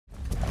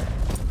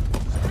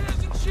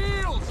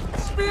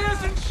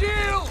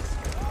shield!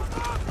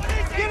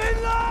 Get in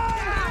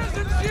line!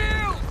 There's a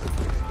shield!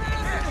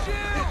 There's a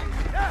shield!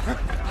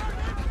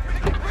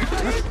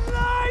 In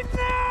line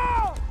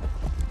now!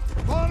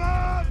 Fall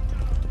on!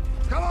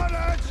 Come on,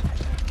 lads!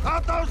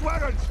 Out those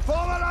wagons!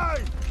 Form a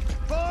line!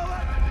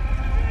 Forward!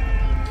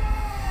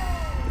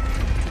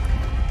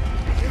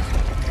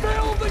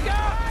 Fill the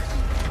gaps!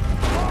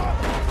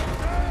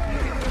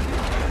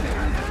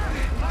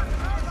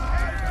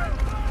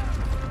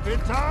 In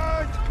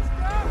tight!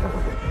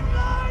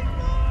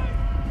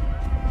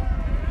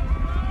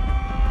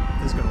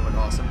 This is gonna look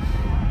awesome.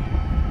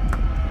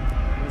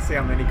 Let's see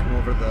how many come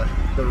over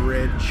the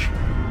ridge.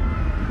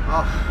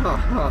 Oh,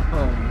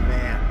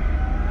 man.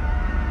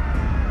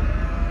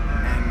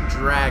 And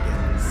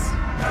dragons.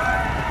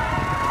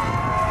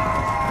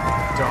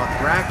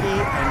 Dothraki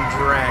and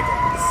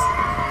dragons.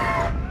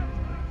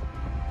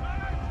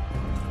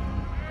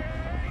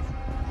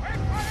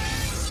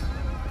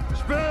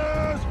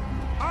 Spears!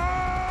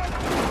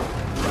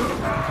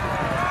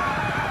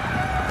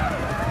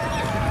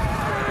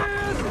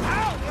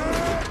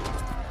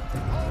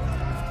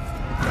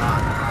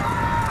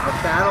 A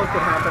battle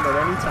could happen at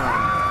any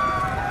time.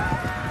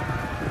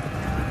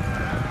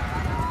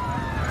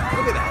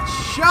 Look at that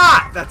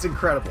shot! That's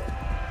incredible.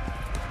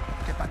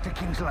 Get back to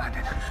King's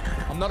Landing.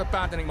 I'm not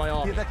abandoning my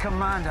army. You're the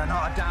commander,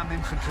 not a damn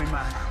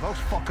infantryman. Those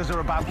fuckers are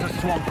about to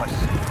swamp us.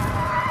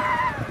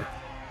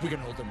 We can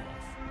hold them off.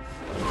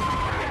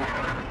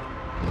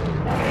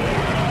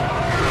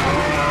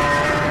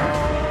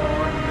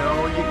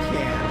 No, you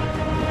can't.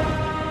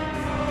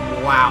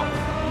 Wow.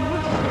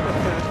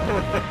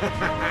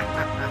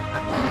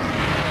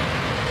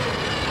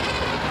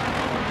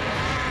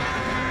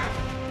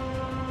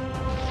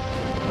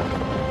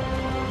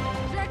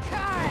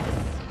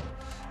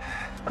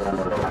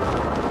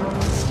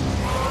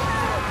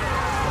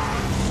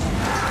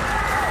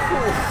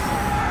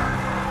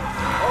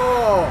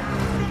 Oh.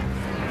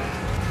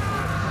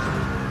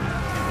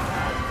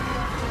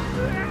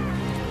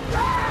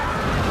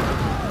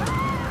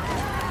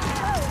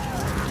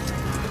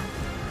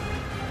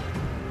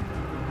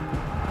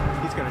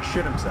 He's gonna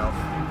shit himself.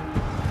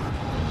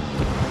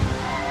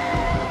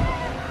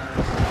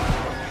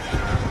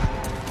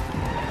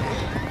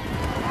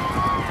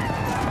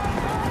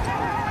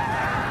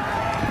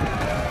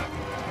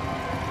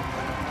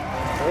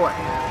 Boy.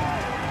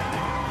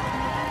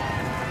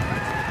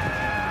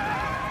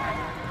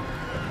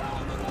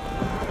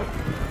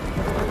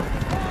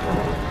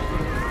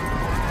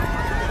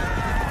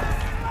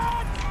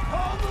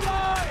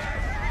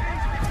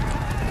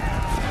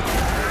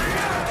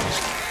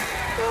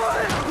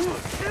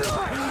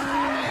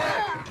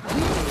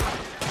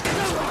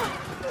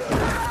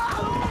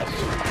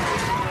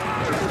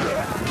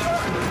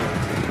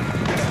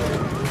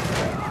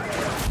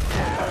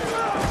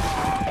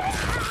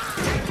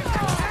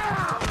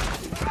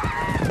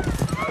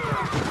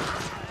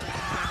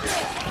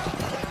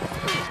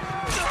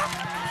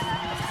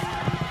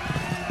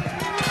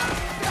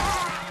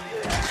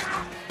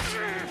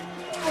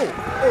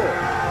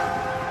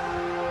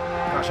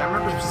 Gosh, I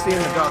remember seeing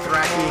the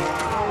Dothraki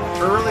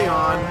early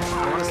on,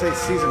 I want to say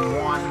season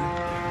 1,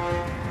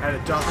 at a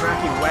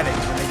Dothraki wedding,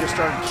 and they just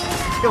started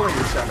killing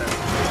each other.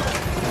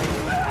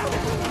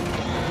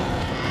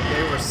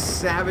 They were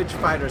savage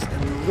fighters,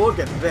 and look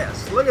at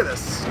this. Look at the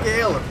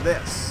scale of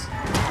this.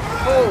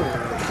 Holy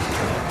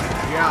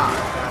God,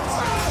 that's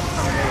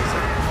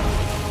amazing.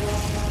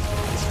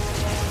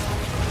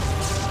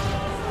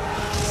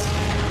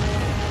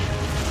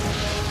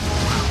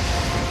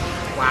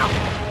 Wow.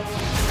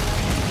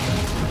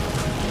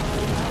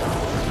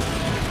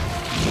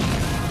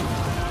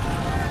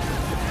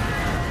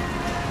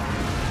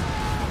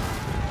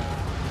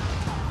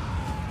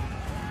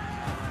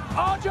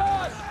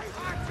 Archers!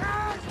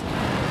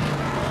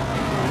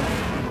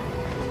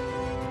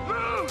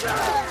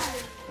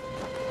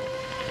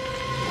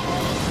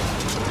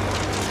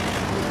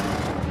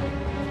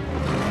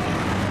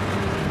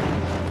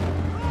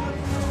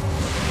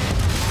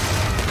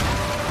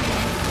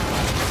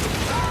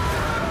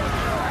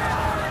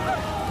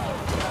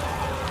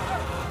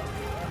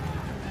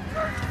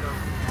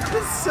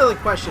 This is a silly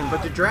question,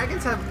 but do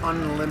dragons have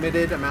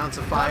unlimited amounts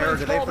of fire, or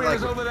do they have to,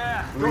 like, over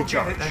there.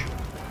 recharge?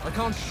 I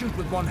can't shoot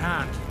with one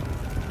hand.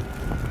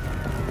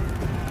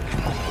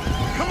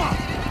 Come on!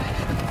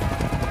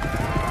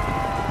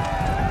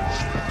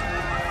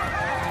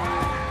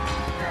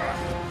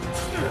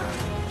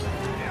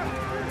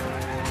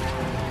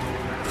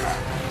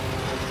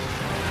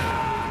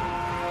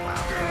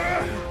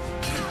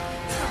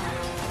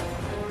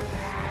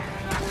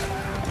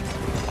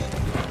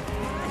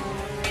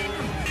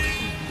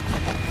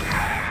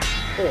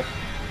 Oh.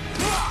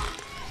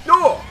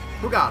 No!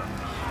 Who got him?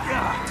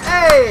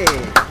 Hey!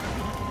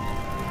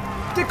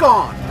 Dick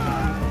on!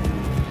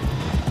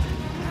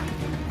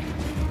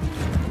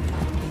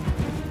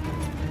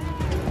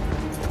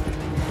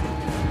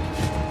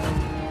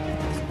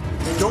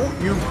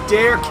 Don't you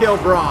dare kill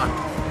Braun!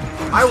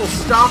 I will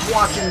stop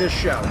watching this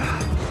show.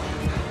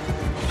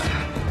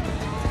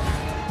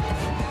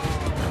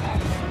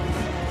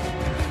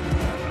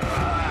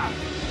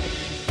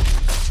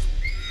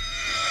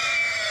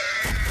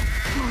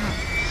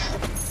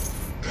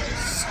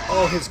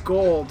 his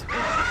gold.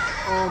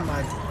 Oh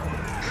my.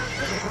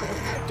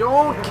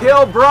 Don't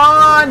kill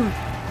Braun!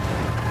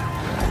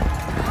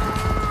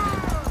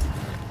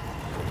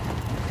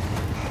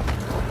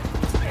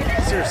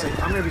 Seriously,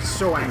 I'm gonna be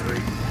so angry.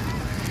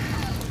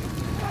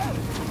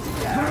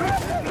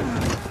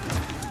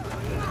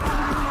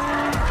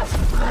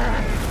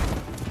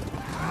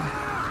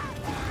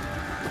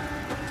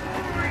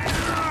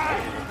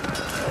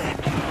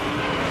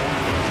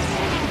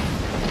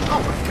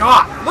 Oh my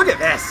god, look at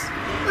this!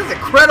 This is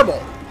incredible!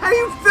 How do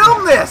you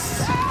film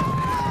this?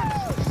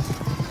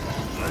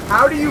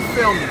 How do you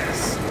film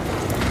this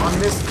on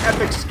this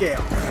epic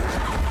scale?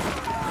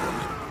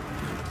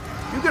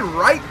 You can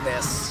write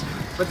this,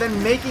 but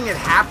then making it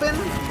happen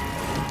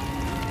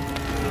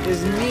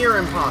is near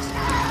impossible.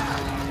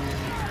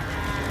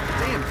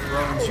 Damn,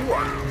 Thrones, you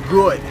are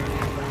good.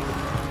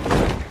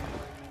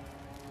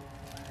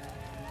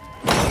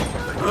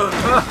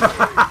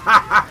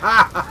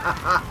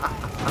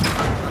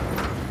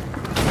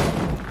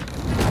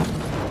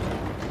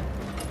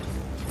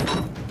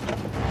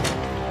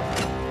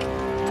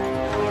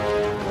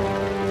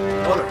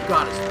 Mother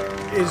goddess,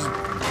 is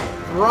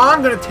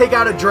Braun gonna take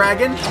out a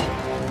dragon?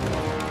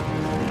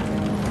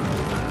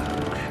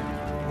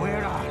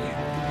 Where are you?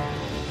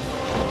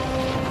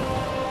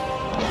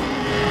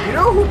 You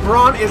know who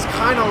Braun is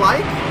kind of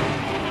like?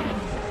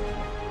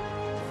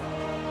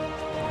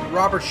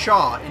 Robert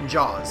Shaw in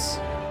Jaws.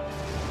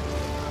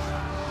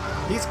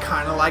 He's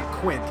kind of like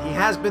Quint. He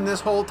has been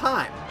this whole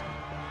time.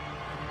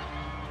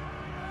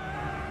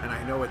 And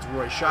I know it's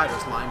Roy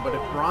Scheider's line, but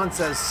if Braun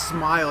says,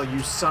 "Smile, you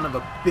son of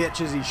a bitch,"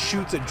 as he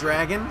shoots a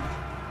dragon...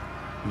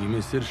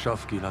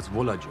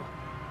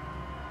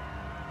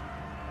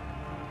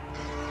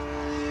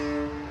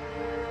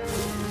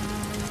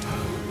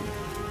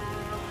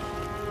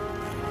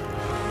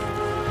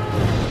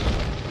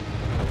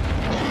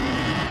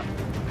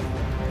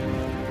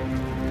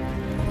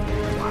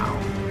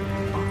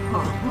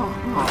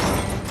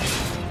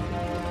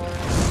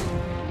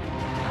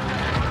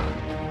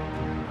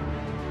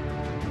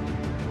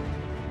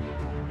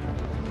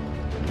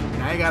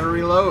 Now you gotta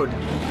reload.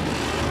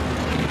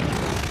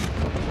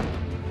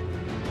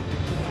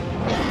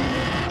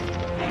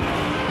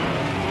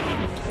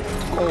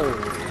 Oh.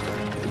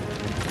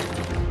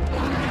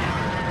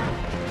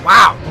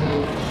 Wow.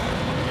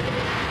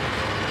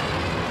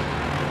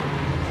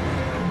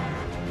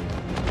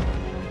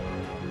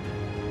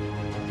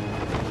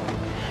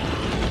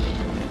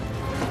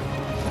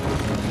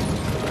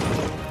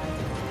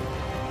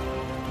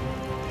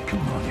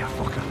 Come on, you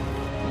fucker.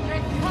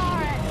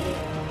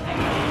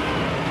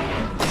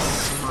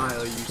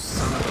 Smile, you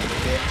son of a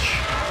bitch.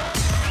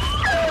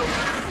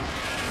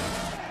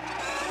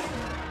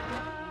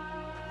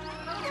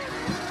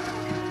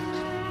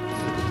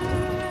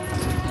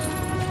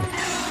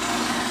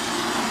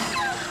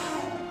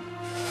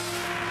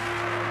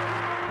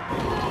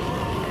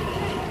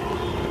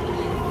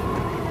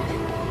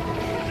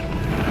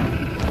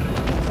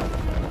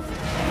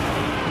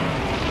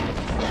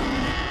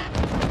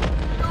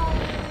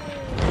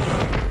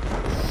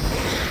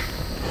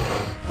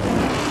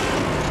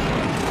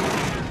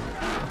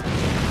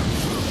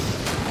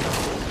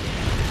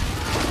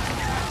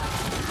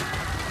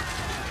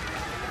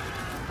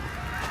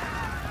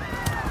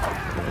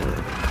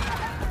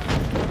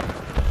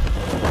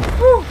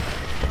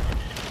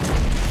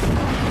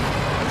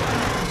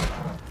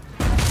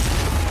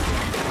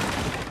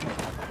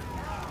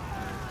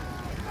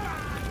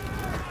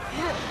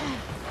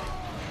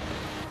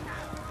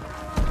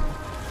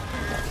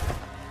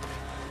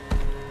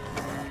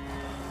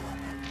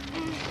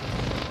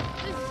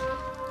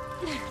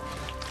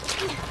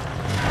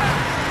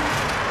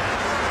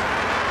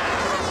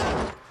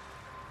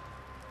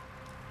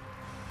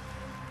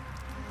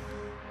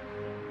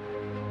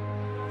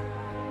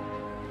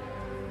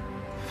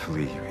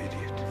 Flee, you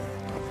idiot.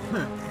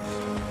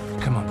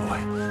 Come on, boy.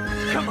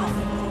 Come on.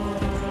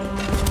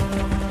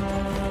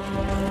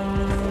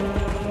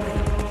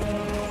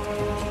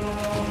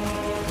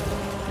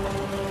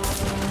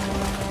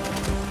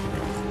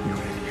 You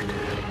idiot.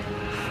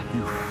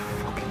 You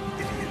fucking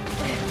idiot.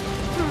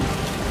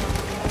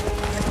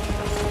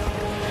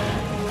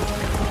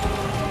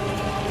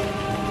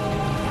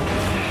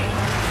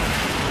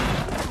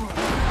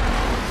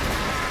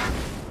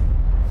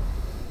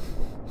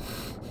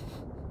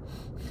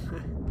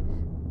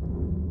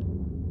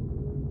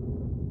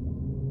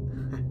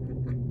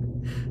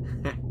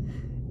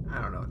 I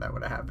don't know if that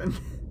would have happened.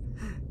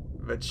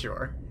 But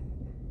sure.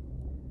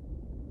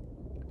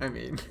 I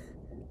mean,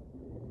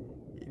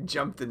 he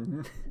jumped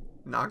and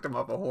knocked him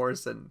off a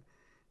horse and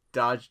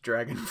dodged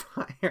dragon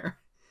fire.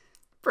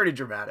 Pretty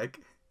dramatic.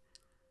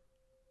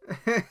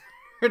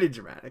 Pretty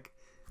dramatic.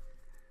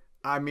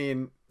 I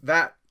mean,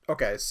 that...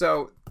 Okay,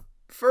 so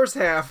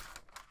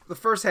the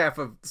first half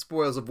of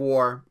Spoils of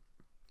War,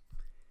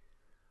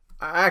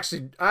 I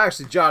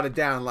actually jotted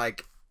down,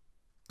 like,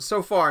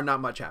 so far not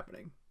much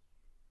happening.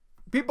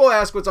 People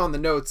ask what's on the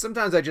notes.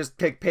 Sometimes I just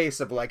take pace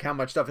of like how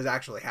much stuff is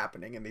actually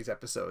happening in these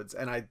episodes,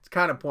 and I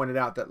kind of pointed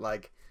out that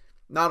like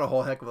not a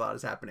whole heck of a lot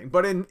is happening.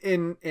 But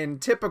in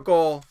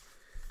typical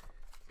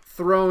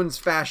Thrones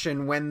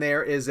fashion, when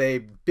there is a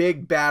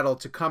big battle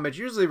to come, it's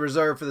usually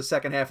reserved for the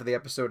second half of the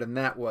episode, and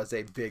that was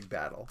a big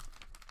battle.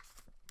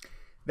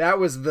 That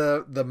was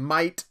the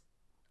might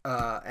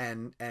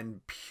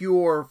and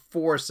pure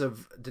force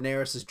of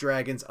Daenerys'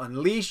 dragons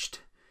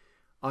unleashed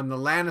on the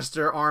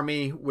Lannister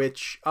army,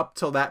 which up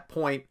till that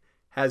point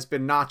has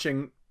been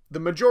notching the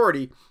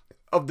majority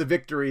of the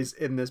victories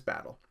in this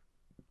battle.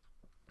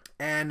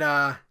 And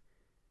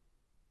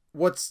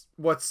what's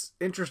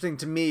interesting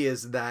to me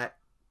is that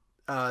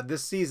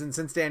this season,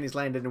 since Dany's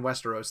landed in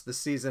Westeros, this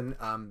season,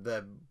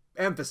 the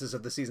emphasis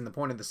of the season, the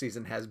point of the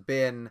season has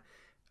been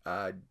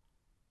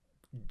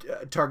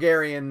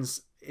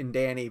Targaryens in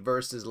Dany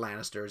versus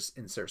Lannisters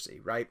in Cersei,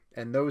 right?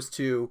 And those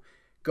two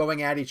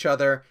going at each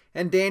other,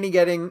 and Dany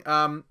getting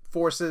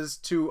forces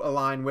to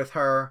align with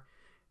her,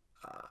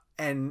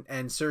 and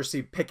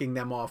Cersei picking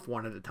them off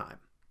one at a time,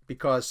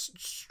 because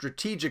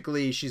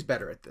strategically she's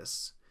better at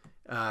this.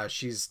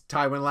 She's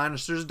Tywin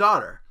Lannister's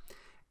daughter,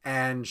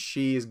 and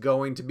she's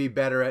going to be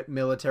better at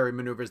military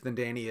maneuvers than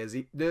Dany is,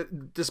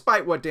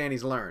 despite what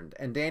Dany's learned.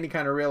 And Dany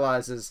kind of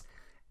realizes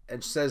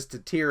and says to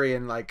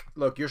Tyrion, like,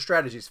 look, your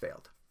strategy's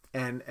failed,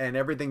 and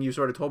everything you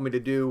sort of told me to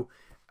do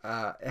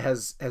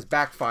has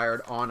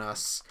backfired on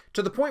us,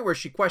 to the point where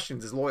she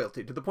questions his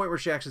loyalty, to the point where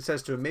she actually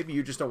says to him, maybe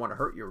you just don't want to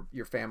hurt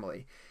your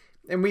family.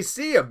 And we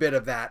see a bit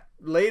of that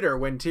later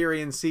when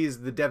Tyrion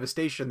sees the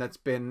devastation that's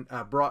been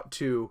brought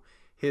to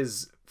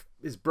his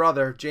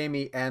brother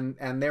Jaime and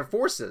their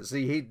forces.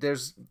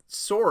 There's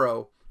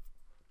sorrow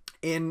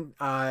in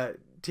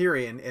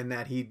Tyrion in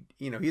that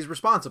he's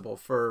responsible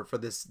for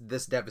this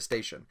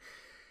devastation.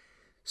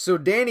 So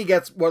Dany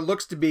gets what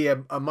looks to be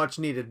a much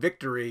needed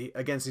victory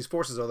against these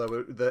forces,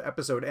 although the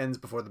episode ends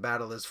before the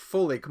battle is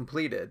fully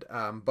completed.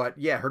 But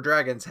yeah, her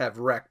dragons have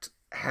wreaked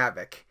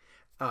havoc.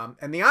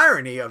 And the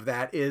irony of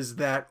that is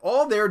that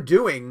all they're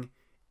doing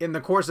in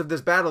the course of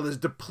this battle is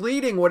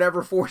depleting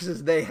whatever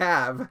forces they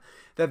have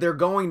that they're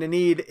going to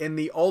need in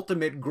the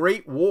ultimate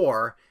great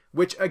war,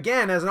 which,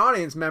 again, as an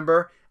audience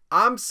member,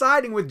 I'm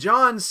siding with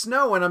Jon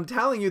Snow, and I'm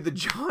telling you that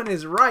Jon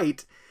is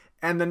right,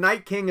 and the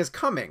Night King is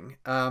coming.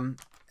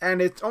 And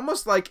it's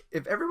almost like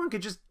if everyone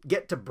could just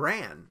get to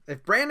Bran,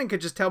 if Brandon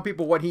could just tell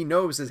people what he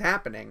knows is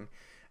happening,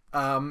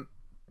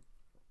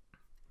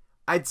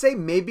 I'd say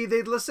maybe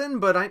they'd listen,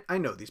 but I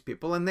know these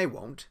people, and they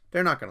won't.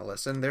 They're not going to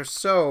listen. They're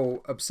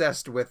so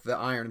obsessed with the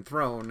Iron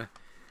Throne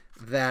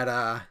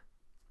that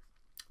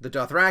the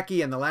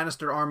Dothraki and the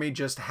Lannister army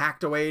just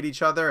hacked away at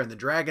each other, and the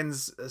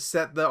dragons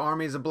set the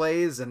armies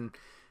ablaze, and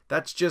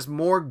that's just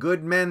more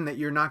good men that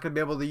you're not going to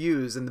be able to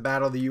use in the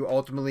battle that you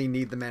ultimately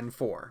need the men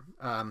for.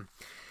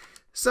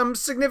 Some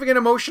significant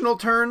emotional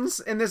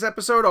turns in this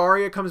episode.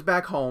 Arya comes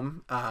back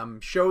home,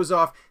 shows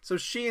off. So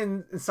she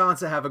and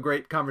Sansa have a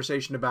great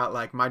conversation about,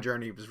 like, my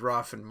journey was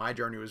rough and my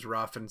journey was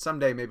rough, and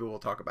someday maybe we'll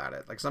talk about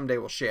it. Like, someday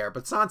we'll share.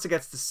 But Sansa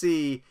gets to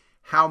see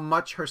how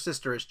much her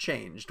sister has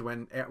changed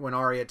when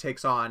Arya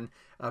takes on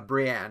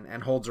Brienne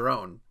and holds her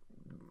own,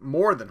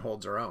 more than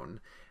holds her own.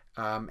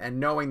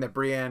 And knowing that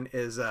Brienne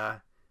is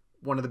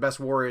one of the best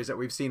warriors that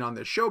we've seen on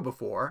this show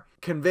before,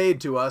 conveyed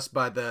to us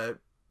by the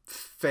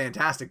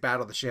fantastic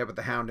battle that she had with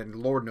the Hound, and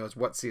Lord knows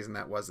what season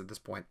that was at this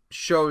point,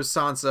 shows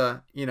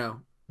Sansa,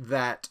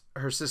 that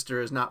her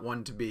sister is not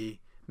one to be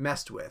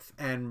messed with.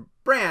 And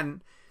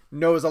Bran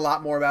knows a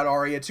lot more about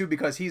Arya too,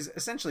 because he's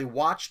essentially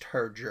watched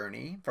her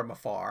journey from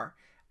afar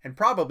and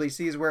probably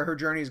sees where her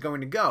journey is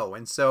going to go.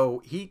 And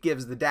so he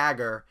gives the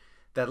dagger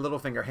that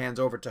Littlefinger hands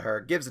over to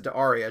her, gives it to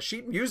Arya.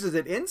 She uses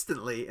it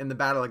instantly in the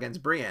battle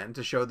against Brienne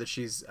to show that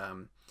she's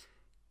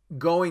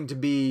going to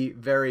be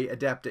very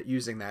adept at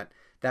using that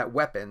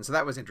weapon. So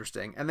that was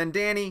interesting. And then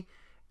Dany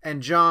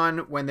and Jon,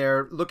 when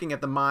they're looking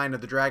at the mine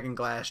of the dragon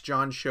glass,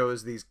 Jon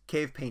shows these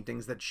cave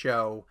paintings that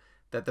show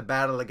that the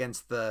battle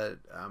against the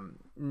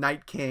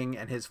Night King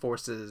and his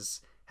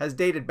forces has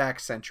dated back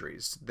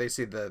centuries. They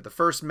see the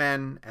first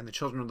men and the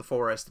children of the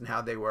forest and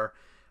how they were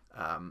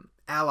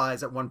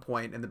allies at one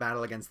point in the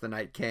battle against the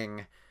Night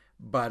King.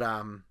 But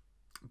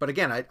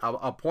again,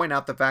 I'll point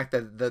out the fact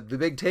that the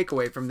big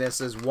takeaway from this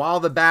is,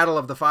 while the battle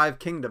of the Five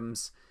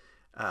Kingdoms,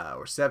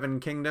 or Seven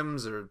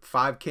Kingdoms, or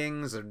Five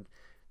Kings, or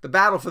the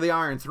battle for the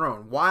Iron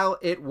Throne, while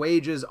it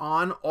wages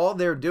on, all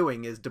they're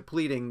doing is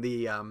depleting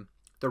the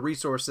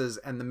resources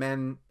and the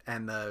men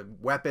and the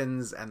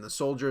weapons and the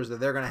soldiers that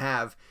they're going to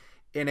have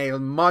in a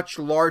much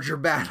larger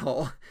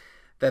battle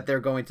that they're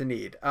going to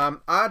need.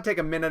 I'll take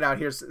a minute out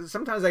here.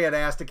 Sometimes I get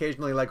asked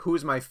occasionally, like,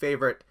 who's my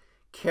favorite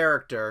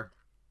character?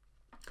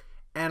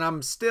 And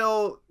I'm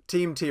still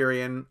Team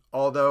Tyrion,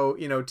 although,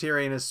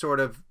 Tyrion is sort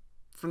of,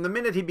 from the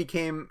minute he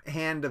became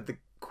Hand of the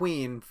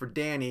Queen for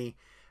Dany,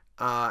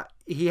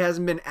 he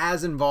hasn't been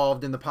as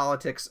involved in the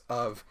politics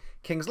of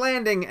King's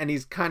Landing, and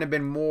he's kind of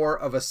been more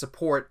of a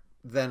support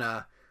than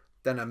a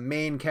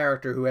main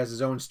character who has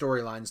his own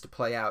storylines to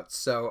play out.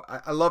 So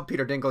I love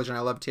Peter Dinklage and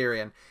I love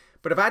Tyrion.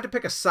 But if I had to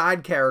pick a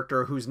side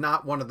character who's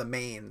not one of the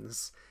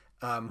mains,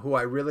 who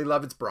I really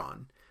love, it's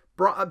Bronn.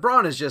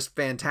 Bronn is just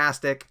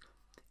fantastic.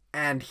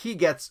 And he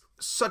gets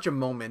such a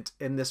moment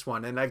in this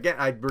one. And again,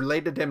 I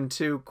related him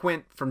to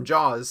Quint from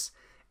Jaws,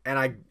 and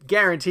I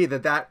guarantee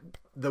that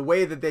the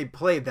way that they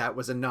played that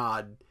was a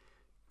nod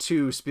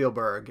to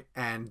Spielberg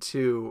and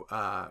to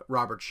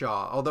Robert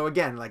Shaw. Although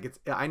again, like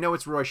I know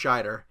it's Roy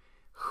Scheider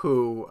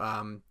who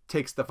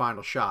takes the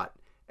final shot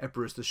at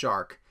Bruce the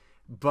Shark,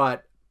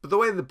 but the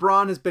way that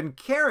Braun has been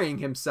carrying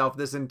himself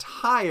this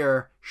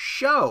entire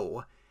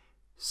show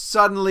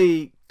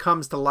suddenly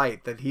comes to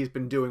light that he's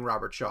been doing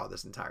Robert Shaw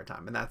this entire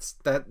time, and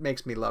that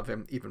makes me love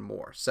him even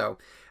more. So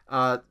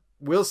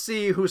we'll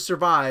see who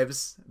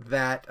survives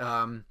that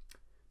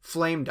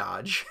flame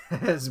dodge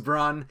as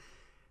Braun.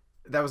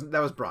 That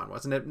was Braun,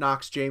 wasn't it?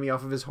 Knocks Jaime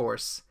off of his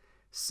horse,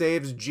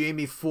 saves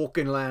Jaime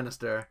fucking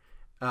Lannister,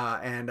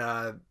 and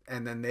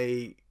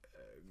then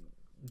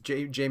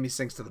Jaime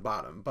sinks to the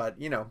bottom. But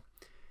you know,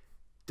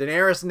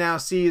 Daenerys now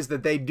sees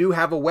that they do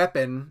have a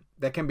weapon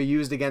that can be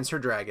used against her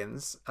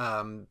dragons.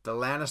 The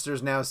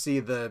Lannisters now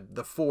see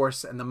the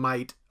force and the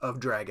might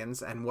of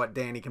dragons and what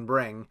Dany can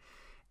bring.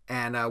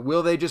 And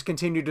will they just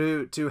continue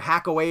to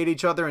hack away at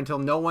each other until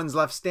no one's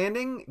left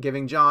standing,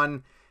 giving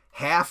Jon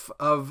half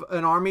of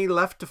an army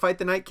left to fight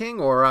the Night King?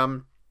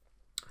 Or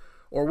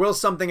will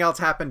something else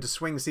happen to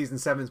swing Season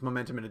 7's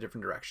momentum in a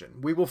different direction?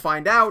 We will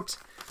find out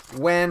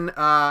when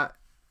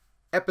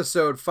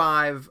Episode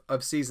 5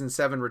 of Season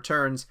 7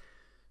 returns.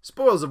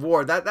 Spoils of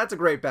War, that's a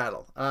great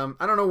battle.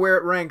 I don't know where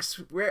it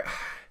ranks.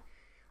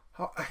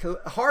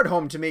 Hard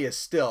Home to me is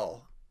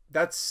still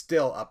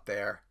up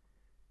there.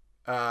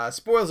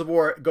 Spoils of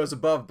War goes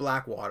above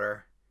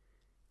Blackwater.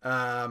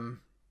 Battle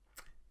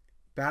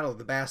of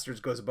the Bastards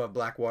goes above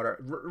Blackwater.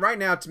 Right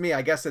now, to me,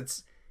 I guess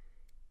it's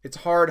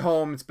Hard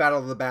Home, it's Battle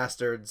of the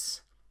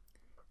Bastards,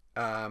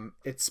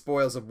 it's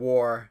Spoils of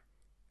War,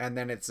 and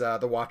then it's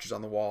The Watchers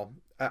on the Wall.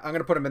 I'm going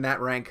to put them in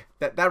that rank.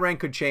 That rank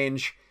could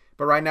change.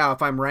 But right now,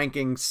 if I'm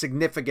ranking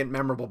significant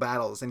memorable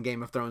battles in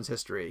Game of Thrones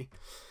history,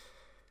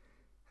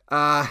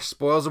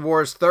 Spoils of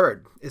War is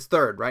third. It's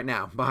third right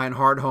now, behind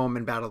Hard Home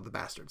and Battle of the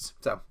Bastards.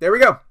 So there we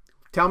go.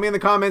 Tell me in the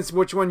comments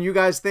which one you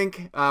guys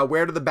think.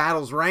 Where do the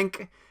battles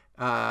rank?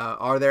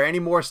 Are there any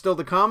more still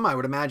to come? I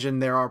would imagine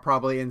there are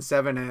probably in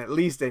 7 and at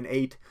least in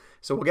 8.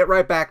 So we'll get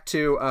right back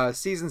to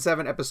Season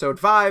 7, Episode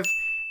 5.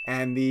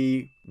 And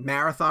the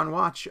marathon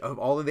watch of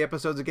all of the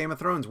episodes of Game of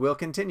Thrones will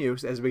continue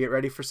as we get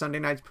ready for Sunday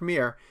night's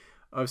premiere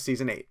of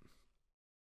Season 8.